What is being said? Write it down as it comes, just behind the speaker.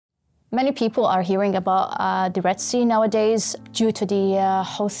Many people are hearing about the Red Sea nowadays due to the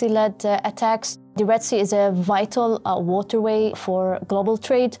Houthi-led attacks. The Red Sea is a vital waterway for global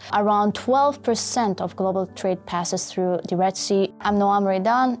trade. Around 12% of global trade passes through the Red Sea. I'm Noam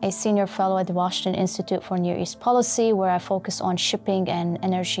Raydan, a senior fellow at the Washington Institute for Near East Policy, where I focus on shipping and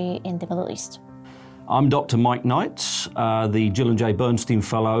energy in the Middle East. I'm Dr. Mike Knights, the Jill and J. Bernstein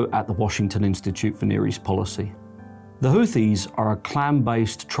Fellow at the Washington Institute for Near East Policy. The Houthis are a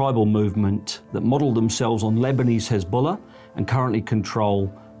clan-based tribal movement that modelled themselves on Lebanese Hezbollah and currently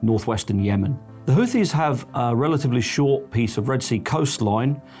control northwestern Yemen. The Houthis have a relatively short piece of Red Sea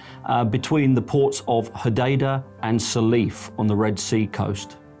coastline between the ports of Hodeidah and Salif on the Red Sea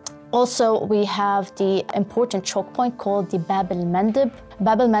coast. Also, we have the important choke point called the Bab el-Mandeb.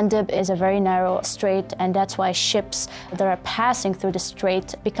 Bab el-Mandeb is a very narrow strait, and that's why ships that are passing through the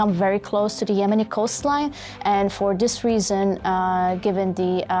strait become very close to the Yemeni coastline. And for this reason, given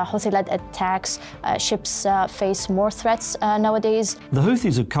the Houthi-led attacks, ships face more threats nowadays. The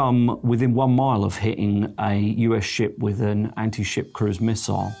Houthis have come within 1 mile of hitting a US ship with an anti-ship cruise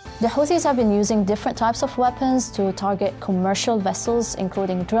missile. The Houthis have been using different types of weapons to target commercial vessels,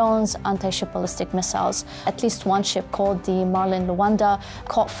 including drones, anti-ship ballistic missiles. At least one ship called the Marlin Luanda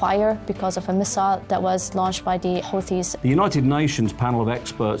caught fire because of a missile that was launched by the Houthis. The United Nations panel of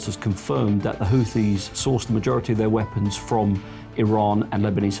experts has confirmed that the Houthis sourced the majority of their weapons from Iran and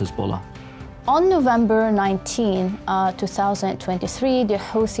Lebanese Hezbollah. On November 19, 2023, the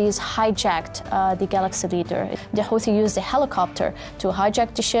Houthis hijacked the Galaxy Leader. The Houthi used a helicopter to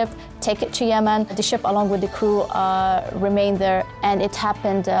hijack the ship, take it to Yemen. The ship, along with the crew, remained there, and it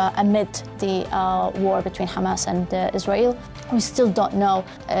happened amid the war between Hamas and Israel. We still don't know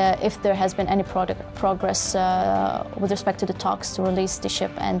if there has been any progress with respect to the talks to release the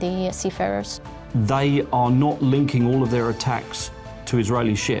ship and the seafarers. They are not linking all of their attacks to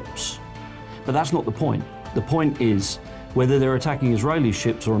Israeli ships. But that's not the point. The point is, whether they're attacking Israeli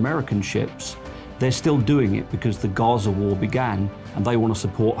ships or American ships, they're still doing it because the Gaza war began and they want to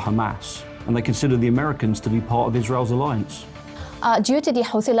support Hamas. And they consider the Americans to be part of Israel's alliance. Due to the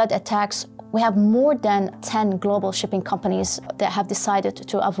Houthi-led attacks, we have more than 10 global shipping companies that have decided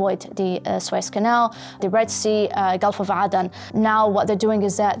to avoid the Suez Canal, the Red Sea, Gulf of Aden. Now what they're doing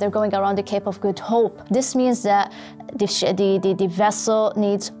is that they're going around the Cape of Good Hope. This means that the vessel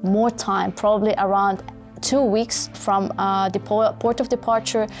needs more time, probably around 2 weeks from the port of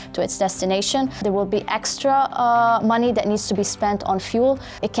departure to its destination. There will be extra money that needs to be spent on fuel.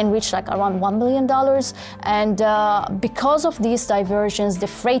 It can reach like around $1 million. And because of these diversions, the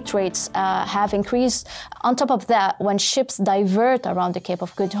freight rates have increased. On top of that, when ships divert around the Cape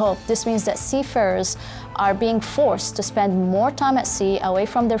of Good Hope, this means that seafarers are being forced to spend more time at sea, away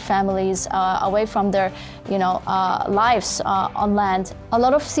from their families, away from their lives on land. A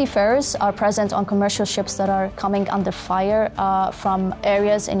lot of seafarers are present on commercial ships that are coming under fire from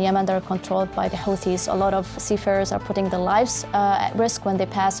areas in Yemen that are controlled by the Houthis. A lot of seafarers are putting their lives at risk when they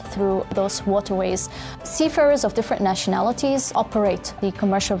pass through those waterways. Seafarers of different nationalities operate the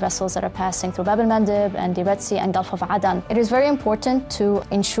commercial vessels that are passing through Bab el-Mandeb and the Red Sea and Gulf of Aden. It is very important to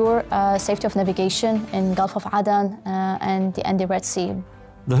ensure safety of navigation in Gulf of Aden and the Red Sea.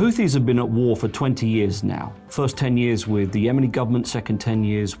 The Houthis have been at war for 20 years now. First 10 years with the Yemeni government, second 10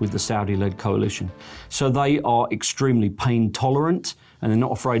 years with the Saudi-led coalition. So they are extremely pain tolerant and they're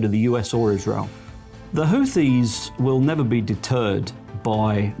not afraid of the US or Israel. The Houthis will never be deterred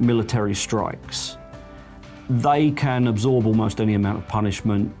by military strikes. They can absorb almost any amount of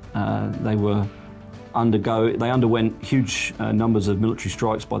punishment. They underwent huge numbers of military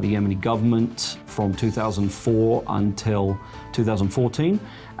strikes by the Yemeni government from 2004 until 2014.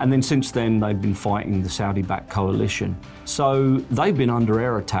 And then since then, they've been fighting the Saudi-backed coalition. So they've been under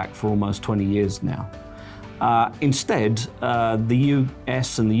air attack for almost 20 years now. Instead, the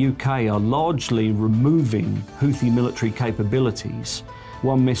US and the UK are largely removing Houthi military capabilities,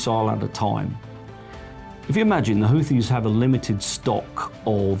 one missile at a time. If you imagine, the Houthis have a limited stock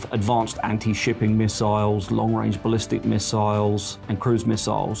of advanced anti-shipping missiles, long-range ballistic missiles and cruise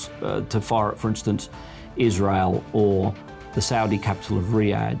missiles to fire at, for instance, Israel or the Saudi capital of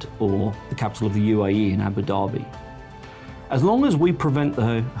Riyadh or the capital of the UAE in Abu Dhabi. As long as we prevent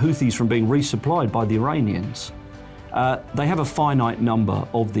the Houthis from being resupplied by the Iranians, they have a finite number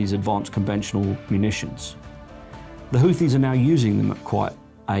of these advanced conventional munitions. The Houthis are now using them at quite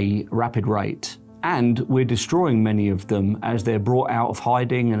a rapid rate. And we're destroying many of them as they're brought out of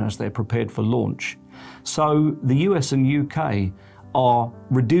hiding and as they're prepared for launch. So the US and UK are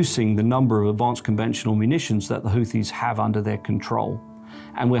reducing the number of advanced conventional munitions that the Houthis have under their control.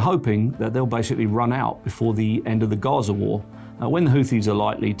 And we're hoping that they'll basically run out before the end of the Gaza war when the Houthis are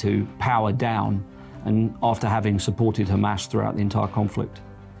likely to power down, and after having supported Hamas throughout the entire conflict.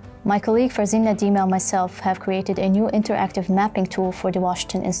 My colleague Farzin, Nadimi and myself have created a new interactive mapping tool for the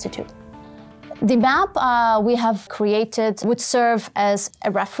Washington Institute. The map we have created would serve as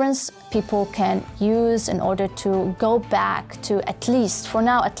a reference people can use in order to go back to at least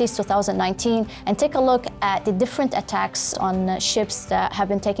 2019, and take a look at the different attacks on ships that have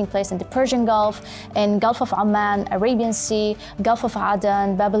been taking place in the Persian Gulf, in Gulf of Oman, Arabian Sea, Gulf of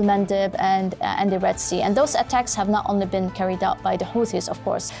Aden, Bab el-Mandeb, and the Red Sea. And those attacks have not only been carried out by the Houthis, of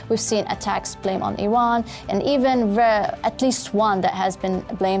course. We've seen attacks blamed on Iran, and even at least one that has been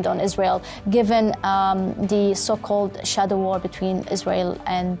blamed on Israel, given the so-called shadow war between Israel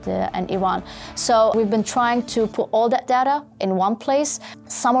and Iran. So we've been trying to put all that data in one place,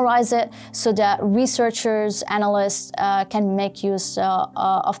 summarize it so that researchers, analysts can make use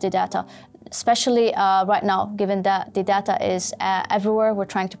of the data. Especially right now, given that the data is everywhere, we're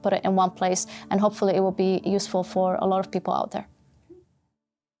trying to put it in one place, and hopefully it will be useful for a lot of people out there.